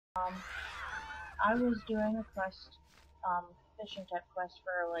Um, I was doing a quest, fishing type quest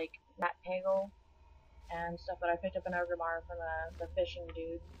for like Matt Pagel and stuff, but I picked up an Ogremar from the fishing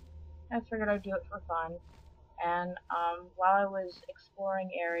dude. I figured I'd do it for fun. And while I was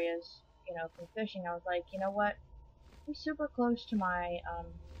exploring areas, from fishing, I was like, you know what? I'm super close to my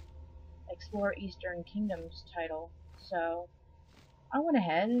Explore Eastern Kingdoms title, so I went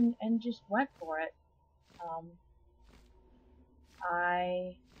ahead and just went for it. Um,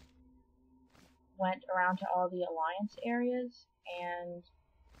 I went around to all the Alliance areas and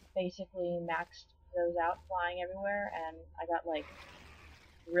basically maxed those out flying everywhere, and I got like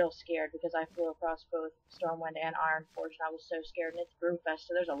real scared because I flew across both Stormwind and Ironforge, and I was so scared. And it's Brewfest,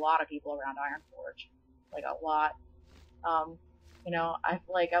 so there's a lot of people around Ironforge, like a lot. Um, I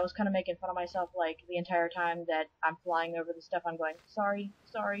was kind of making fun of myself like the entire time that I'm flying over the stuff. I'm going sorry,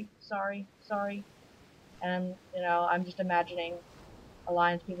 sorry, sorry, sorry, and I'm just imagining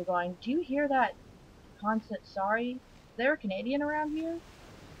Alliance people going, "Do you hear that constant sorry? Is there a Canadian around here?"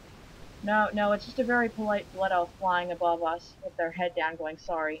 No, no, it's just a very polite blood elf flying above us with their head down going,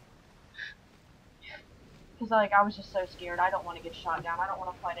 sorry. Because, like, I was just so scared. I don't want to get shot down. I don't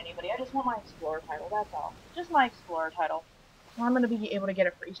want to fight anybody. I just want my Explorer title, that's all. Just my Explorer title. So I'm going to be able to get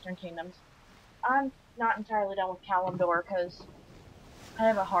it for Eastern Kingdoms. I'm not entirely done with Kalimdor, because I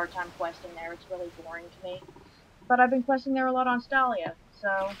have a hard time questing there. It's really boring to me. But I've been questing there a lot on Stalia,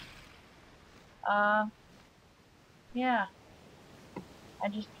 so, yeah. I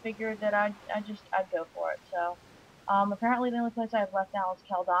just figured that I'd go for it, so. Apparently the only place I have left now is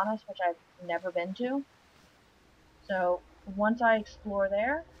Caldanis, which I've never been to. So once I explore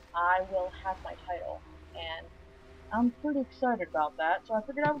there, I will have my title, and I'm pretty excited about that, so I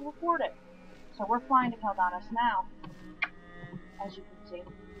figured I would record it. So we're flying to Caldanis now, as you can see.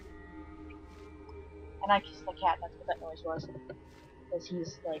 And I kissed the cat, that's what that noise was. Because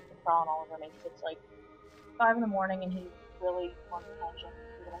he's, like, crawling all over me, because it's, like, 5 in the morning and he really wants attention,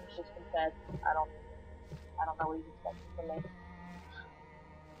 even though he's just been fed. I don't know what he's expecting from me.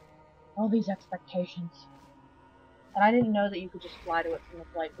 All these expectations. And I didn't know that you could just fly to it from the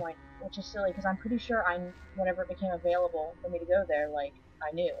flight point, which is silly, because I'm pretty sure whenever it became available for me to go there, like,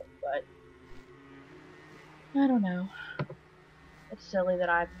 I knew, but I don't know. It's silly that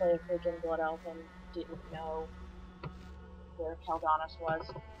I play a freaking Blood Elf and didn't know where Caldanis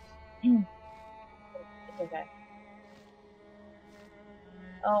was. It's okay.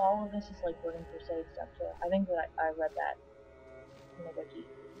 Oh, all of this is like Burning Crusade stuff too. I think that I read that in the wiki.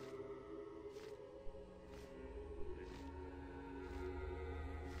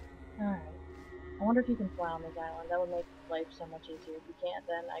 Alright. I wonder if you can fly on this island. That would make life so much easier. If you can't,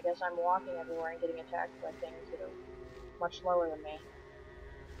 then I guess I'm walking everywhere and getting attacked by things that are much lower than me.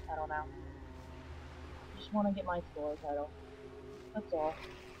 I don't know. I just want to get my Explorer title. That's all.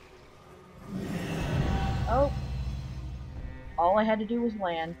 Oh! All I had to do was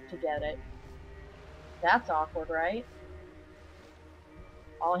land to get it. That's awkward, right?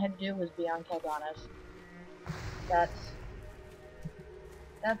 All I had to do was be on Caldanis. That's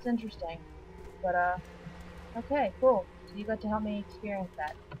interesting. But, okay, cool. So you got to help me experience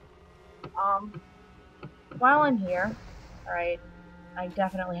that. While I'm here, alright, I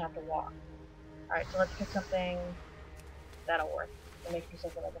definitely have to walk. Alright, so let's pick something that'll work. That makes me so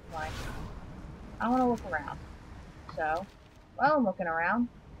feel like I'm flying. I want to look around. So, while I'm looking around,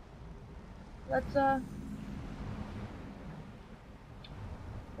 let's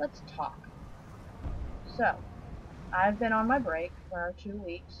talk. So, I've been on my break for 2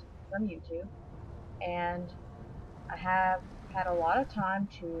 weeks from YouTube, and I have had a lot of time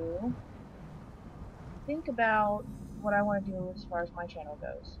to think about what I want to do as far as my channel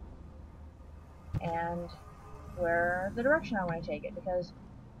goes, and where the direction I want to take it, because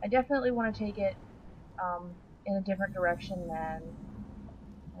I definitely want to take it in a different direction than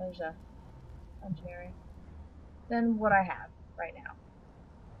there's a engineering than what I have right now.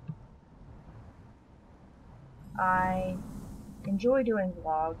 I enjoy doing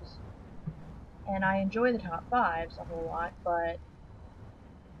vlogs, and I enjoy the top fives a whole lot, but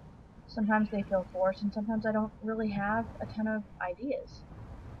sometimes they feel forced, and sometimes I don't really have a ton of ideas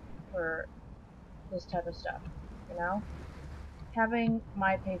for this type of stuff, you know? Having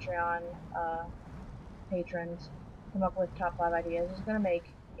my Patreon patrons come up with top 5 ideas is going to make,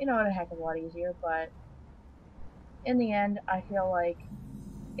 it a heck of a lot easier, but in the end, I feel like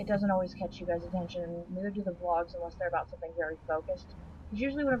it doesn't always catch you guys' attention, and neither do the vlogs unless they're about something very focused. Because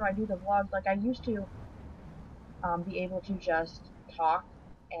usually whenever I do the vlogs, like I used to be able to just talk,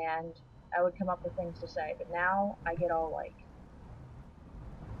 and I would come up with things to say, but now I get all like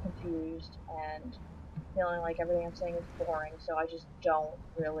confused, and feeling like everything I'm saying is boring, so I just don't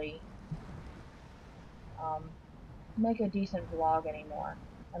really make a decent vlog anymore,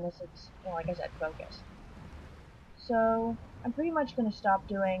 unless it's, well, like I said, focused. So I'm pretty much going to stop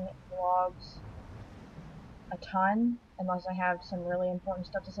doing vlogs a ton, unless I have some really important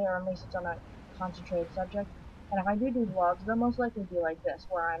stuff to say, or at least it's on a concentrated subject. And if I do vlogs, they'll most likely be like this,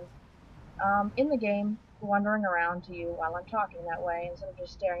 where I'm in the game, wandering around to you while I'm talking. That way, instead of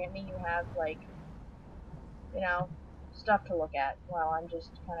just staring at me, you have, like, you know, stuff to look at while I'm just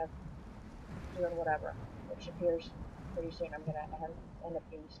kind of doing whatever, which appears pretty soon I'm gonna end up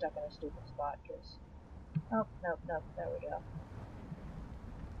being stuck in a stupid spot, because, oh, nope, nope, there we go.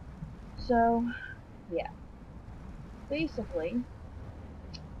 So, yeah. Basically,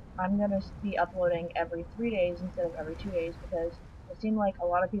 I'm gonna be uploading every 3 days instead of every 2 days, because it seemed like a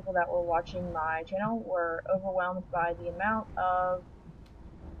lot of people that were watching my channel were overwhelmed by the amount of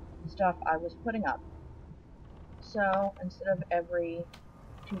stuff I was putting up. So, instead of every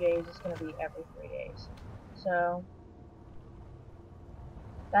 2 days, it's gonna be every 3 days. So,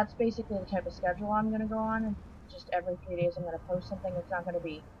 that's basically the type of schedule I'm going to go on, and just every 3 days I'm going to post something. It's not going to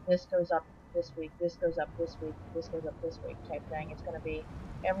be this goes up this week, this goes up this week, this goes up this week type thing. It's going to be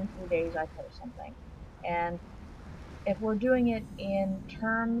every 3 days I post something. And if we're doing it in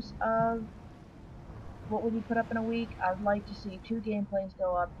terms of what would you put up in a week, I'd like to see 2 gameplays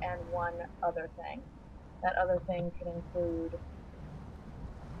go up and 1 other thing. That other thing could include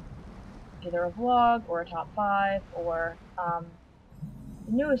either a vlog or a top 5 or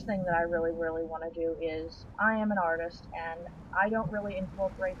the newest thing that I really want to do is I am an artist, and I don't really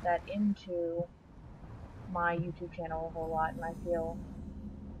incorporate that into my YouTube channel a whole lot, and I feel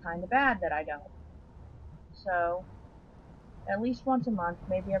kind of bad that I don't. So, at least once a month,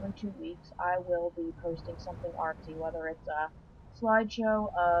 maybe every 2 weeks, I will be posting something artsy, whether it's a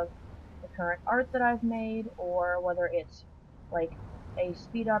slideshow of the current art that I've made, or whether it's like a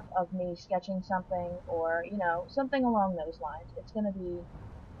speed up of me sketching something, or, you know, something along those lines. It's going to be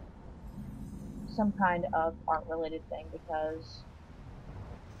some kind of art related thing, because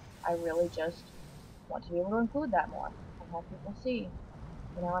I really just want to be able to include that more and have people see,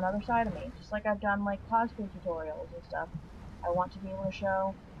 you know, another side of me. Just like I've done like cosplay tutorials and stuff. I want to be able to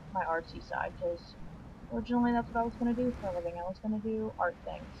show my artsy side, because originally that's what I was going to do for a living. I was going to do art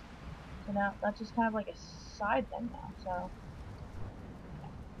things. So now that's just kind of like a side thing now. So, yeah.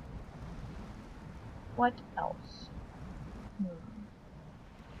 What else?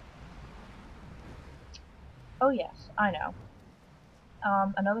 Oh yes, I know.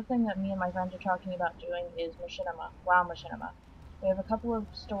 Another thing that me and my friends are talking about doing is machinima. WoW machinima. We have a couple of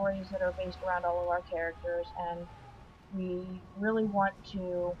stories that are based around all of our characters, and we really want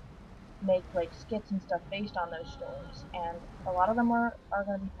to make like skits and stuff based on those stories. And a lot of them are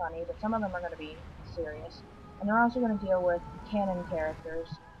going to be funny, but some of them are going to be serious. And they're also going to deal with canon characters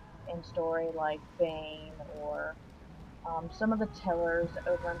in story, like Bane, or some of the Tillers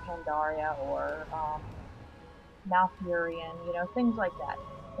over in Pandaria, or Malfurion, you know, things like that.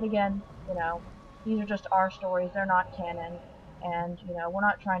 But again, you know, these are just our stories, they're not canon, and, you know, we're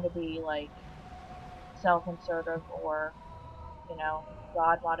not trying to be, like, self-insertive or, you know,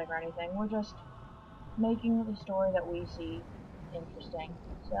 god modding or anything. We're just making the story that we see interesting.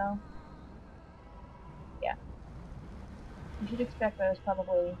 So, yeah. You should expect those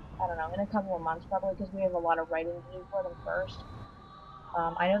probably, I don't know, in a couple of months, probably, because we have a lot of writing to do for them first.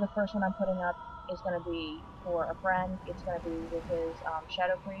 I know the first one I'm putting up is going to be for a friend. It's going to be with his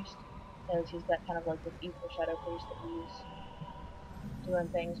Shadow Priest, because he's got kind of like this evil Shadow Priest that he's doing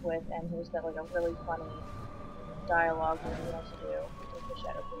things with, and he's got like a really funny dialogue that he wants to do with the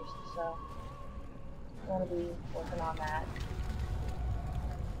Shadow Priest. So I'm going to be working on that.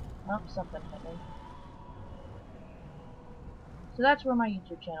 Oh, something hit me. So that's where my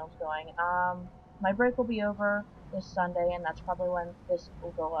YouTube channel's going. My break will be over this Sunday, and that's probably when this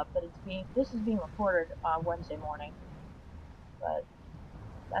will go up. But this is being recorded Wednesday morning. But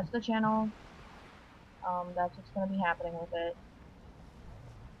that's the channel. That's what's going to be happening with it.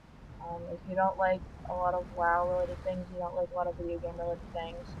 If you don't like a lot of WoW related things, you don't like a lot of video game related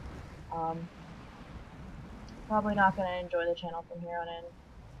things, probably not going to enjoy the channel from here on in.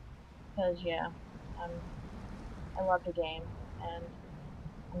 Because, yeah, I love the game, and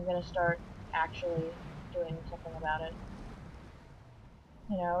I'm going to start actually doing something about it.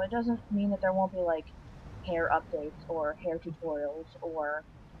 You know, it doesn't mean that there won't be, like, hair updates, or hair tutorials, or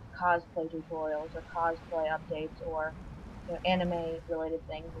cosplay tutorials, or cosplay updates, or, you know, anime related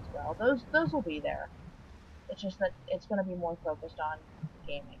things as well. Those will be there. It's just that it's going to be more focused on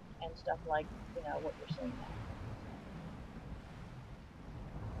gaming and stuff like, you know, what you're seeing now.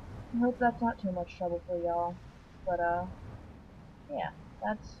 I hope that's not too much trouble for y'all. But, yeah,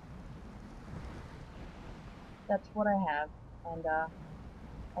 that's what I have. And,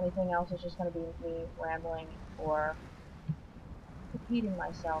 anything else is just gonna be me rambling or repeating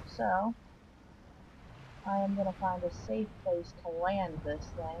myself. So, I am gonna find a safe place to land this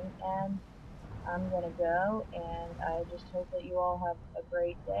thing, and I'm gonna go, and I just hope that you all have a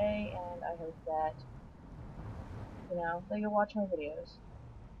great day, and I hope that, that you'll watch my videos.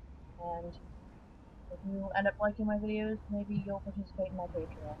 And if you end up liking my videos, maybe you'll participate in my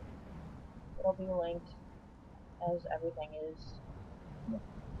Patreon. It'll be linked, as everything is,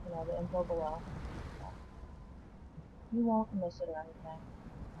 the info below. You won't miss it or anything.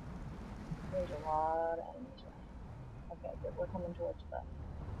 There's a lot of enemies around. Okay, good, we're coming towards the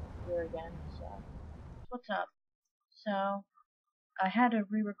here again, so. What's up? So, I had to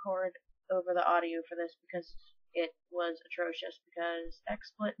re-record over the audio for this because it was atrocious, because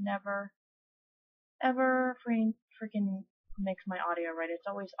XSplit never, ever freaking makes my audio right. It's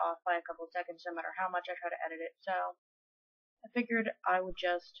always off by a couple of seconds no matter how much I try to edit it, so I figured I would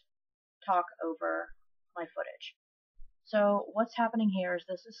just talk over my footage. So what's happening here is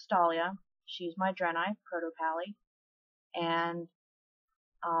this is Stalia. She's my Draenei Protopally, and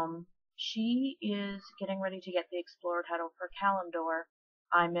she is getting ready to get the Explorer title for Kalimdor.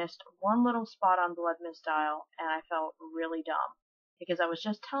 I missed one little spot on Blood Mistile, and I felt really dumb, because I was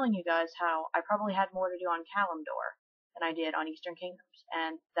just telling you guys how I probably had more to do on Kalimdor than I did on Eastern Kingdoms,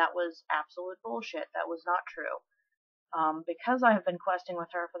 and that was absolute bullshit. That was not true. Because I have been questing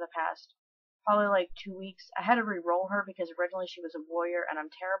with her for the past probably like 2 weeks, I had to re-roll her because originally she was a warrior, and I'm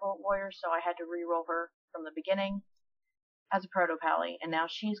terrible at warriors, so I had to re-roll her from the beginning as a Protopally, and now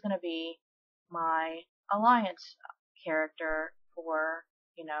she's going to be my Alliance character for,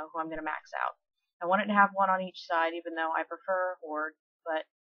 who I'm going to max out. I wanted to have one on each side, even though I prefer Horde, but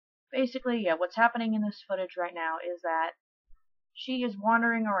basically, yeah, what's happening in this footage right now is that she is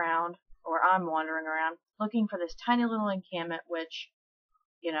wandering around, or I'm wandering around, looking for this tiny little encampment, which,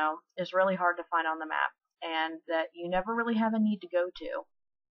 is really hard to find on the map, and that you never really have a need to go to.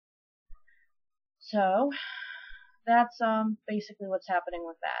 So, that's basically what's happening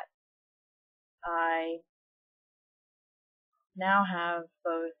with that. I now have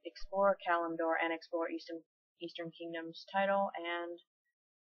both Explore Kalimdor and Explore Eastern Kingdoms title, and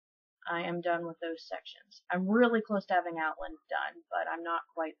I am done with those sections. I'm really close to having Outland done, but I'm not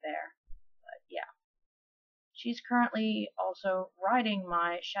quite there. But yeah. She's currently also riding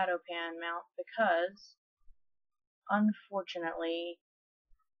my Shadowpan mount because, unfortunately,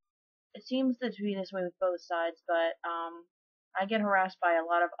 it seems to be this way with both sides, but I get harassed by a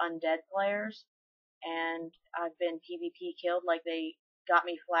lot of undead players, and I've been PvP killed. Like, they got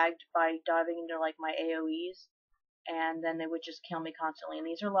me flagged by diving into like my AoEs, and then they would just kill me constantly. And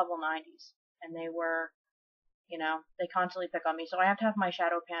these are level 90s, and they were, they constantly pick on me. So I have to have my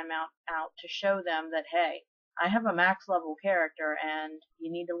Shadowpan mount out to show them that, hey, I have a max level character, and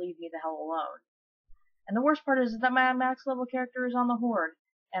you need to leave me the hell alone. And the worst part is that my max level character is on the Horde,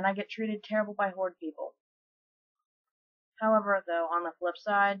 and I get treated terrible by Horde people. However, though, on the flip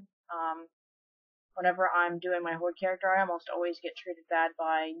side, whenever I'm doing my Horde character, I almost always get treated bad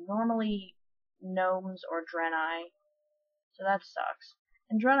by normally gnomes or Draenei, so that sucks.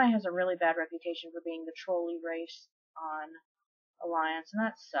 And Draenei has a really bad reputation for being the trolley race on Alliance, and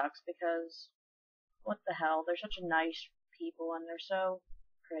that sucks because, what the hell, they're such nice people, and they're so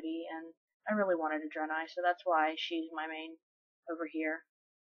pretty, and I really wanted a Draenei, so that's why she's my main over here.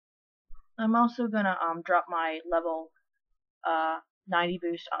 I'm also gonna drop my level 90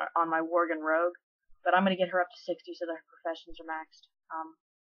 boost on my Worgen Rogue, but I'm gonna get her up to 60 so that her professions are maxed.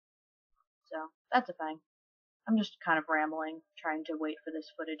 So that's a thing. I'm just kind of rambling, trying to wait for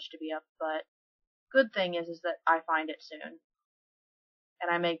this footage to be up, but good thing is that I find it soon. And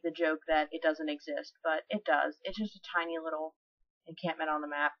I make the joke that it doesn't exist, but it does. It's just a tiny little encampment on the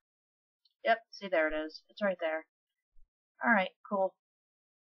map. Yep, see, there it is. It's right there. Alright, cool.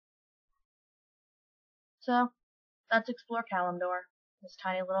 So, that's Explore Kalimdor. This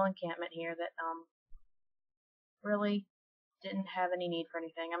tiny little encampment here that, really didn't have any need for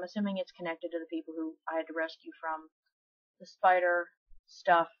anything. I'm assuming it's connected to the people who I had to rescue from the spider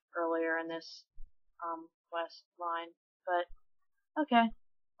stuff earlier in this, quest line. But, okay.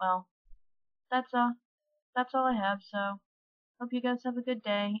 Well, that's all I have, so hope you guys have a good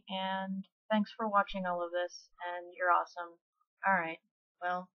day, and thanks for watching all of this, and you're awesome. Alright,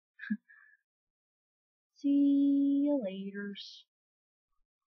 well, see you laters.